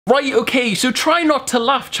Right, okay, so try not to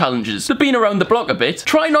laugh challenges. They've been around the block a bit.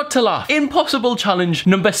 Try not to laugh. Impossible challenge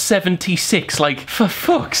number 76. Like, for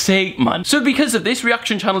fuck's sake, man. So because of this,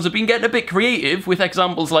 reaction channels have been getting a bit creative with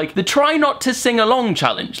examples like the try not to sing along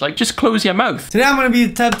challenge. Like, just close your mouth. Today I'm going to be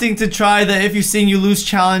attempting to try the if you sing you lose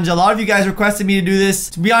challenge. A lot of you guys requested me to do this.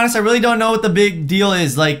 To be honest, I really don't know what the big deal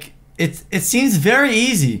is. Like, it seems very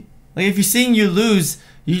easy. Like, if you sing you lose,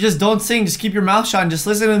 you just don't sing. Just keep your mouth shut and just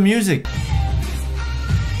listen to the music.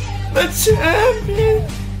 The champion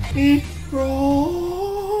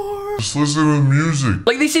roar. Just listen to the music.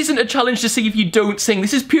 Like, this isn't a challenge to see if you don't sing.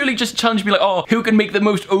 This is purely just a challenge to be like, oh, who can make the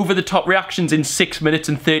most over-the-top reactions in 6 minutes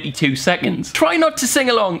and 32 seconds? Try not to sing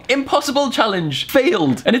along. Impossible challenge.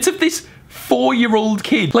 Failed. And it's of this 4-year-old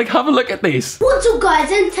kid. Like, have a look at this. What's up, guys?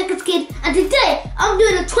 I'm Tekka's kid, and today I'm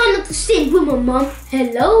doing a try not to sing with my mom.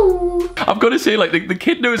 Hello. I've got to say, like, the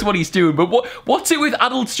kid knows what he's doing, but what's it with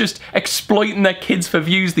adults just exploiting their kids for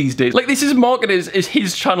views these days? Like, this is marketed as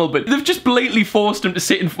his channel, but they've just blatantly forced him to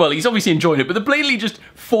sit in, well, he's obviously enjoying it, but they blatantly just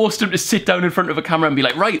forced him to sit down in front of a camera and be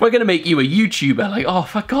like, right, we're going to make you a YouTuber. Like, oh,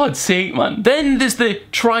 for God's sake, man. Then there's the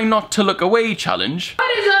try not to look away challenge.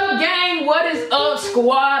 What is up, gang? What is up,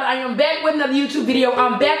 squad? I am back with another YouTube video.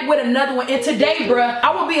 I'm back with another one, and today, bruh,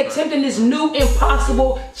 I will be attempting this new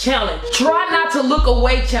impossible challenge. Try not to look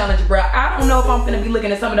away challenge, bruh. I don't know if I'm finna be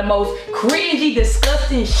looking at some of the most cringy,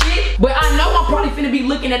 disgusting shit, but I know I'm probably finna be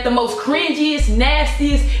looking at the most cringiest,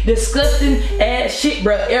 nastiest, disgusting ass shit,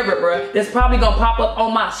 bruh, ever, bruh. That's probably gonna pop up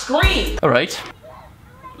on my screen. All right.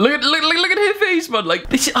 Look at her face, man. Like,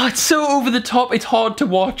 this, oh, it's so over the top, it's hard to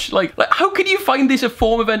watch. Like, how can you find this a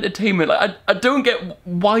form of entertainment? Like, I don't get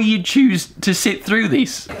why you choose to sit through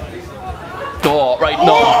this. Oh, right,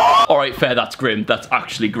 no. All right, fair, that's grim. That's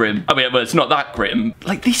actually grim. I mean, well, it's not that grim.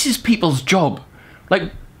 Like, this is people's job.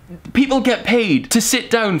 Like, people get paid to sit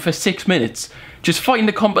down for 6 minutes, just find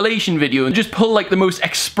a compilation video and just pull, like, the most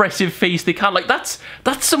expressive face they can. Like, that's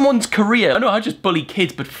someone's career. I know I just bully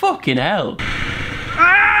kids, but fucking hell.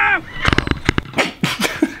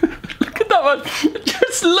 Look at that, man.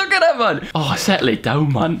 Just look at that, man. Oh, settle it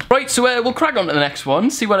down, man. Right, so we'll crack on to the next one.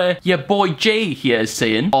 See what your boy Jay here is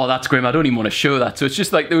saying. Oh, that's grim. I don't even want to show that. So it's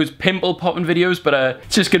just like those pimple popping videos, but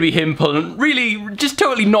it's just gonna be him pulling really just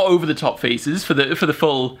totally not over the top faces for the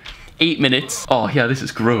full 8 minutes. Oh yeah, this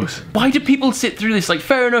is gross. Why do people sit through this? Like,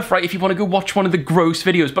 fair enough, right, if you want to go watch one of the gross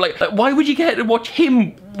videos, but like why would you get to watch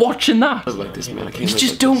him watching that? I like this, man. I can't. You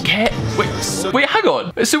just don't care. Wait, hang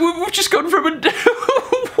on. So we've just gone from a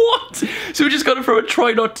what? So we just got it from a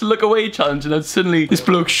try not to look away challenge, and then suddenly this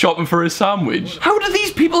bloke's shopping for a sandwich. How do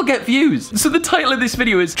these people get views? So the title of this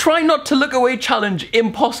video is try not to look away challenge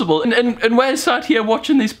impossible, and we're sat here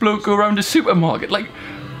watching this bloke go around a supermarket. Like,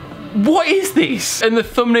 what is this? And the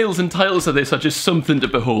thumbnails and titles of this are just something to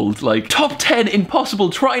behold. Like, top 10 impossible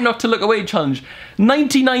try not to look away challenge,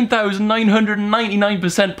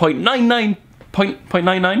 99,999%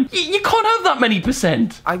 0.99. You can't have that many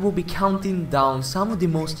percent. I will be counting down some of the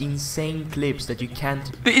most insane clips that you can't.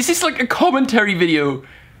 Is this like a commentary video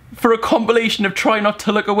for a compilation of try not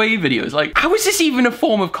to look away videos? Like, how is this even a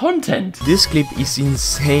form of content? This clip is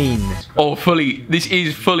insane. Oh, this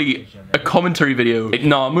is fully a commentary video.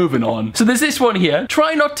 Nah, moving on. So there's this one here.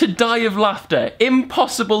 Try not to die of laughter.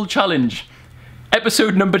 Impossible challenge.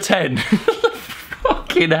 Episode number 10.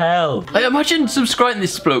 Fucking hell. Like, imagine subscribing to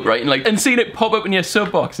this bloke, right, and seeing it pop up in your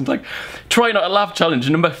sub box and like, try not to laugh challenge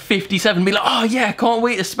number 57. Be like, oh yeah, can't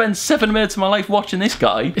wait to spend 7 minutes of my life watching this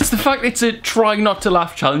guy. It's the fact it's a try not to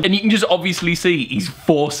laugh challenge, and you can just obviously see he's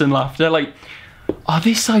forcing laughter. Like, oh,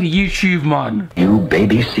 this side of YouTube, man. You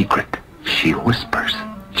baby's secret, she whispers,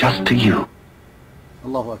 just to you.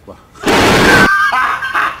 Allahu Akbar.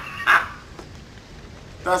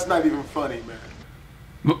 That's not even funny, man.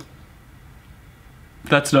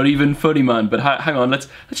 That's not even funny, man. But hang on, let's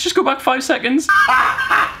just go back 5 seconds.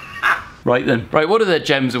 Right then. Right, what are the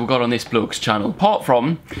gems that we've got on this bloke's channel? Apart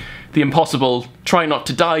from the impossible try not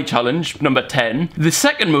to die challenge, number 10. The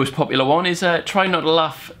second most popular one is try not to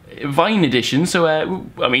laugh Vine edition. So, I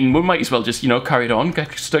mean, we might as well just, you know, carry it on,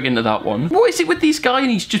 get stuck into that one. What is it with these guys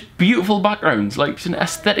and these just beautiful backgrounds? Like, it's an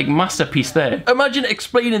aesthetic masterpiece there. Imagine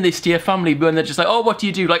explaining this to your family when they're just like, oh, what do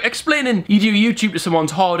you do? Like, explaining you do YouTube to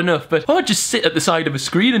someone's hard enough, but oh, just sit at the side of a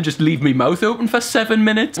screen and just leave me mouth open for 7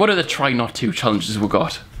 minutes. What are the try not to challenges we've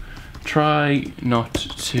got? Try not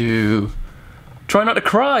to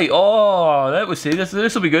cry. Oh, that was see. This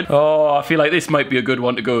will be good. Oh, I feel like this might be a good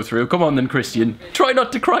one to go through. Come on then, Christian. Try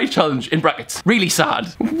not to cry challenge in brackets. Really sad.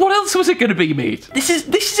 What else was it going to be, mate? This is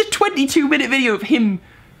a 22-minute video of him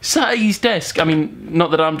sat at his desk. I mean,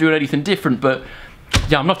 not that I'm doing anything different, but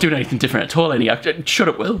yeah, I'm not doing anything different at all. Shut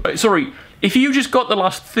up, Will. Right, sorry. If you just got the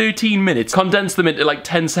last 13 minutes, condensed them into like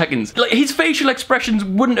 10 seconds, like his facial expressions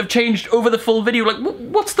wouldn't have changed over the full video. Like,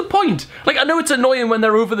 what's the point? Like, I know it's annoying when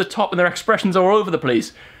they're over the top and their expressions are all over the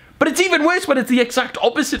place, but it's even worse when it's the exact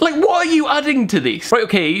opposite. Like, what are you adding to this? Right,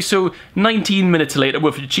 okay, so 19 minutes later,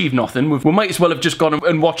 we've achieved nothing. We might as well have just gone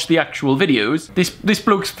and watched the actual videos. This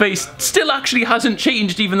bloke's face still actually hasn't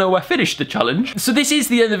changed even though I finished the challenge. So this is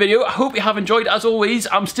the end of the video. I hope you have enjoyed. As always,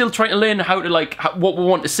 I'm still trying to learn how to, like, what we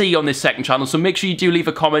want to see on this second channel. So make sure you do leave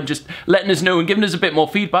a comment just letting us know and giving us a bit more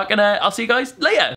feedback. And I'll see you guys later.